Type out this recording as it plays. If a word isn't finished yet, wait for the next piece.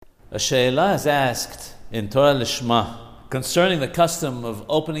A she'elah is asked in Torah Lishma concerning the custom of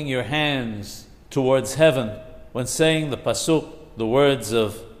opening your hands towards heaven when saying the pasuk, the words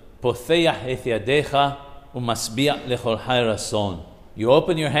of Potheyah Eth Yadekha umasbiach lechol hay rason. You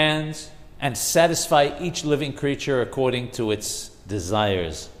open your hands and satisfy each living creature according to its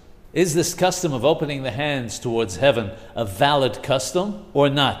desires. Is this custom of opening the hands towards heaven a valid custom or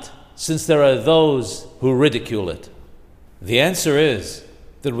not, since there are those who ridicule it? The answer is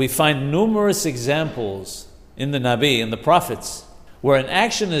that we find numerous examples in the Nabi, in the prophets, where an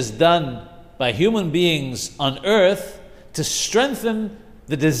action is done by human beings on earth to strengthen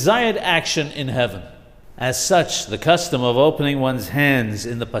the desired action in heaven. As such, the custom of opening one's hands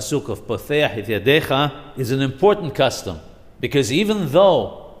in the pasuk of Potheyah Eth Yadekha is an important custom, because even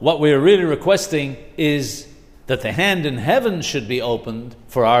though what we are really requesting is that the hand in heaven should be opened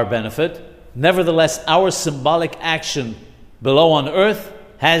for our benefit, nevertheless our symbolic action below on earth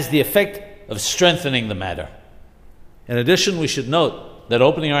has the effect of strengthening the matter. In addition, we should note that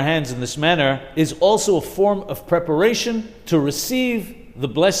opening our hands in this manner is also a form of preparation to receive the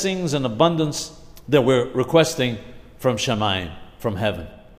blessings and abundance that we're requesting from Shamayim, from heaven.